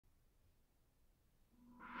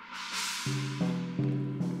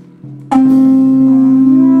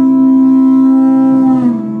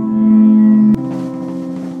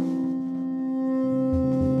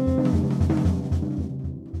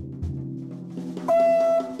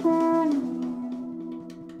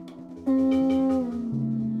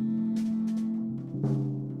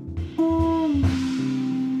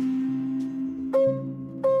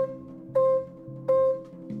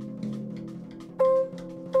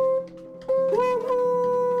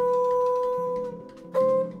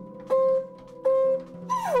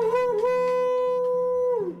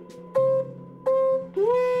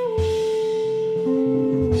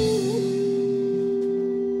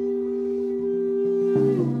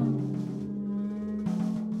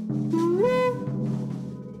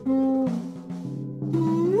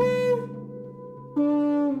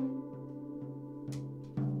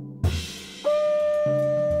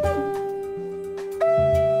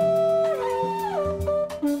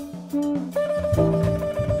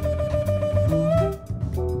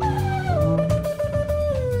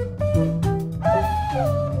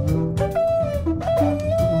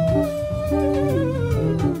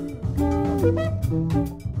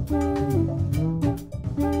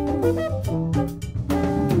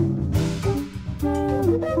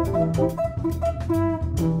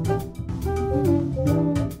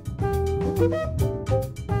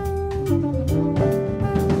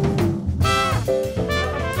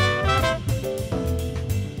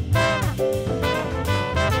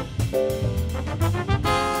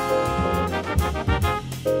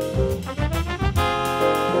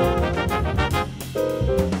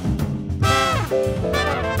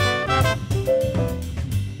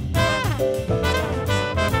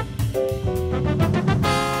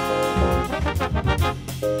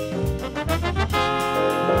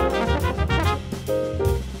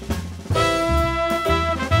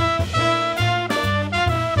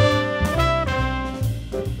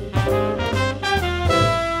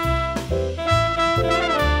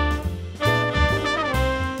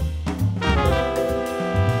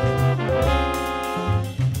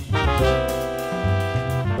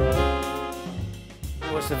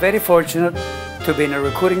I was very fortunate to be in a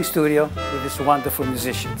recording studio with these wonderful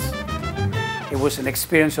musicians. It was an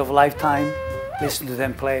experience of a lifetime, listening to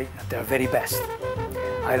them play at their very best.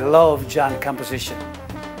 I love John's composition.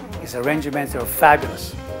 His arrangements are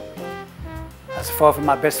fabulous. As far from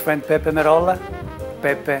my best friend Peppe Merolla,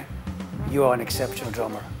 Peppe, you are an exceptional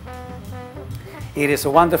drummer. It is a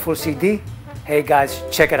wonderful CD. Hey guys,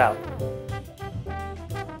 check it out.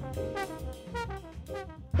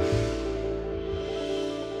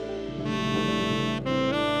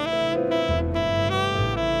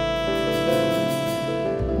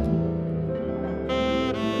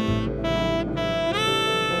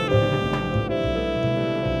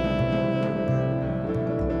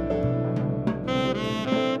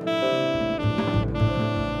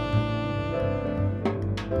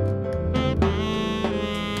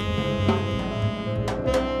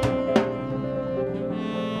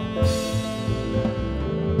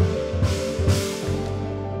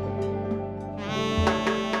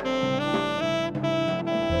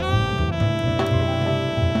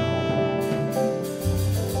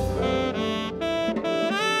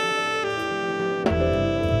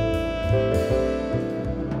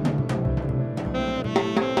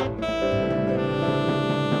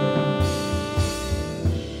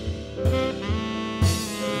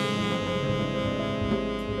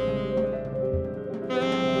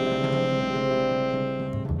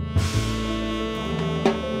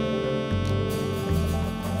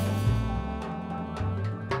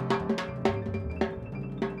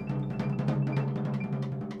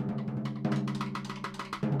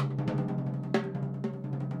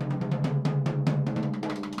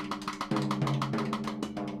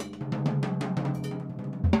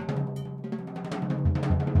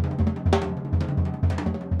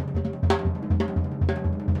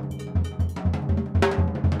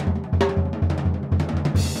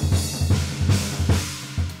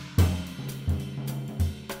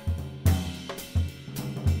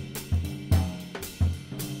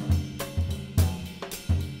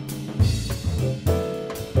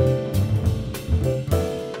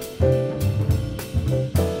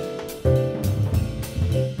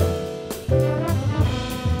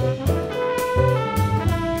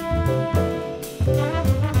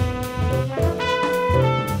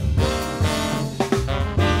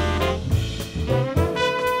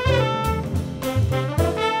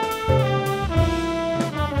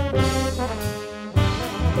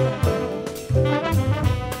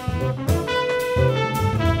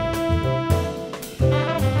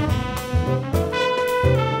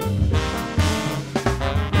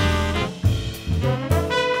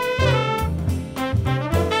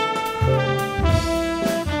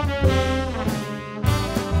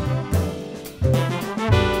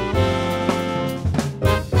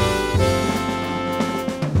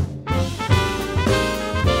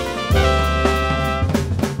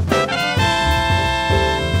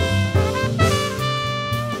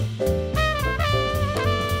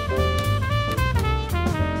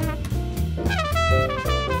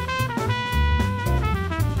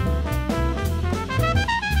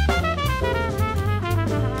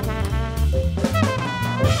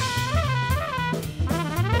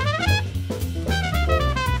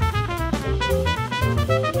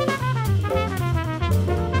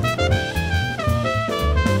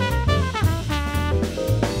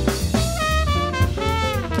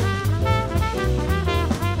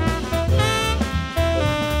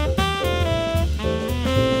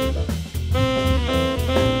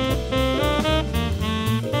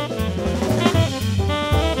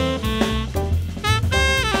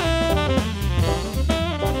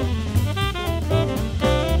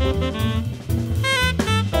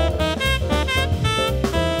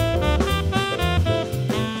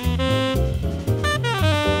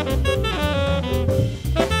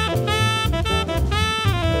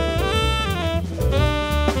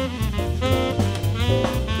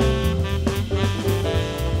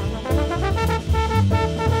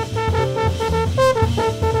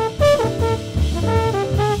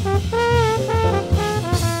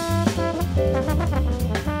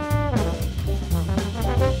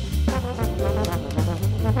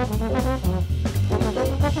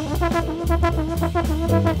 I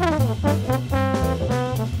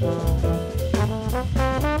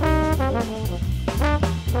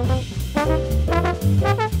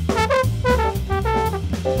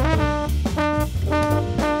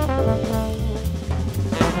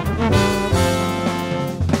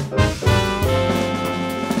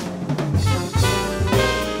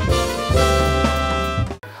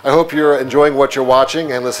hope you're enjoying what you're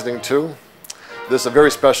watching and listening to. This is a very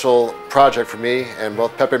special project for me and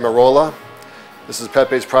both Peppe Merolla. This is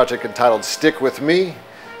Pepe's project entitled Stick With Me.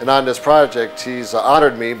 And on this project, he's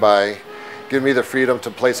honored me by giving me the freedom to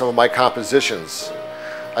play some of my compositions.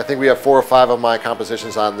 I think we have 4 or 5 of my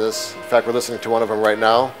compositions on this. In fact, we're listening to one of them right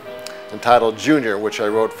now, entitled Junior, which I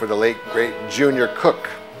wrote for the late, great Junior Cook.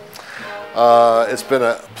 It's been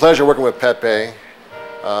a pleasure working with Peppe.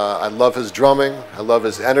 I love his drumming, I love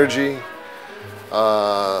his energy,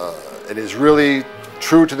 and he's really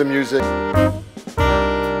true to the music.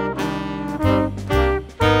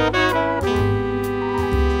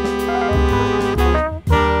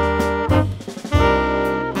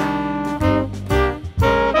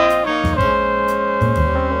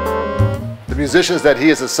 The musicians that he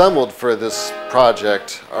has assembled for this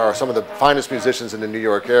project are some of the finest musicians in the New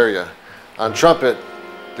York area. On trumpet,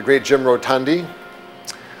 the great Jim Rotondi.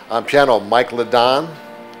 On piano, Mike LeDonne.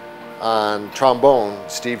 On trombone,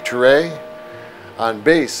 Steve Turre. On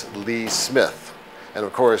bass, Lee Smith. And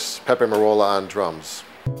of course, Peppe Merolla on drums.